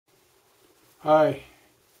Hi,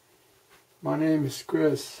 my name is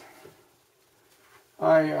Chris.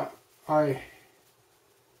 I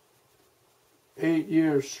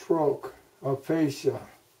 8-year stroke aphasia.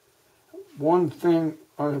 One thing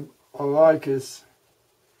I like is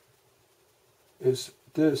this.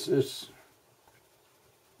 It's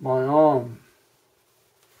my arm.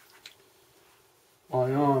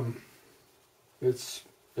 My arm. It's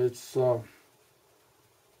I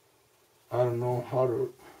don't know how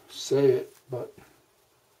to say it, but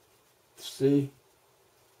see,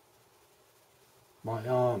 my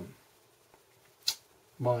arm,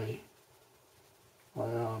 my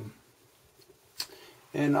arm,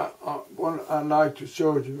 and what I'd like to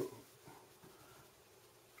show you.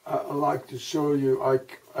 I like to show you.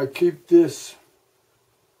 I keep this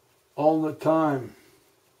all the time.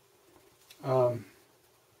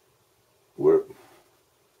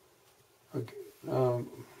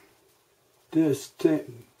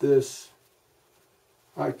 This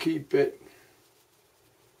I keep it.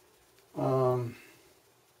 You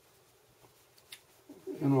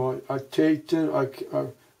know, I take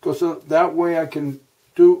it. Because that way I can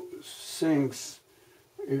do things.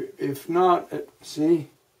 If not, see,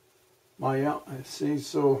 see.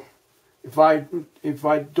 So if I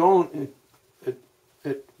don't,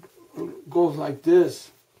 it goes like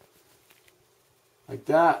this, like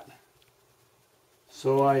that.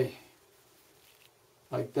 So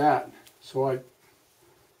like that. So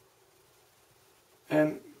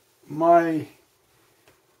and my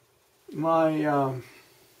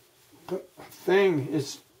thing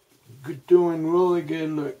is doing really good.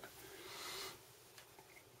 Look,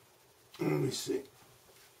 let me see.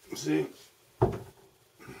 See.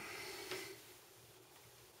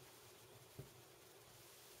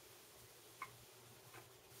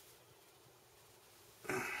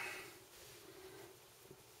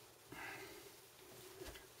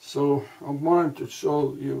 So I wanted to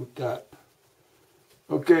show you that.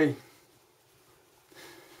 Okay.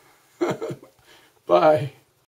 Bye.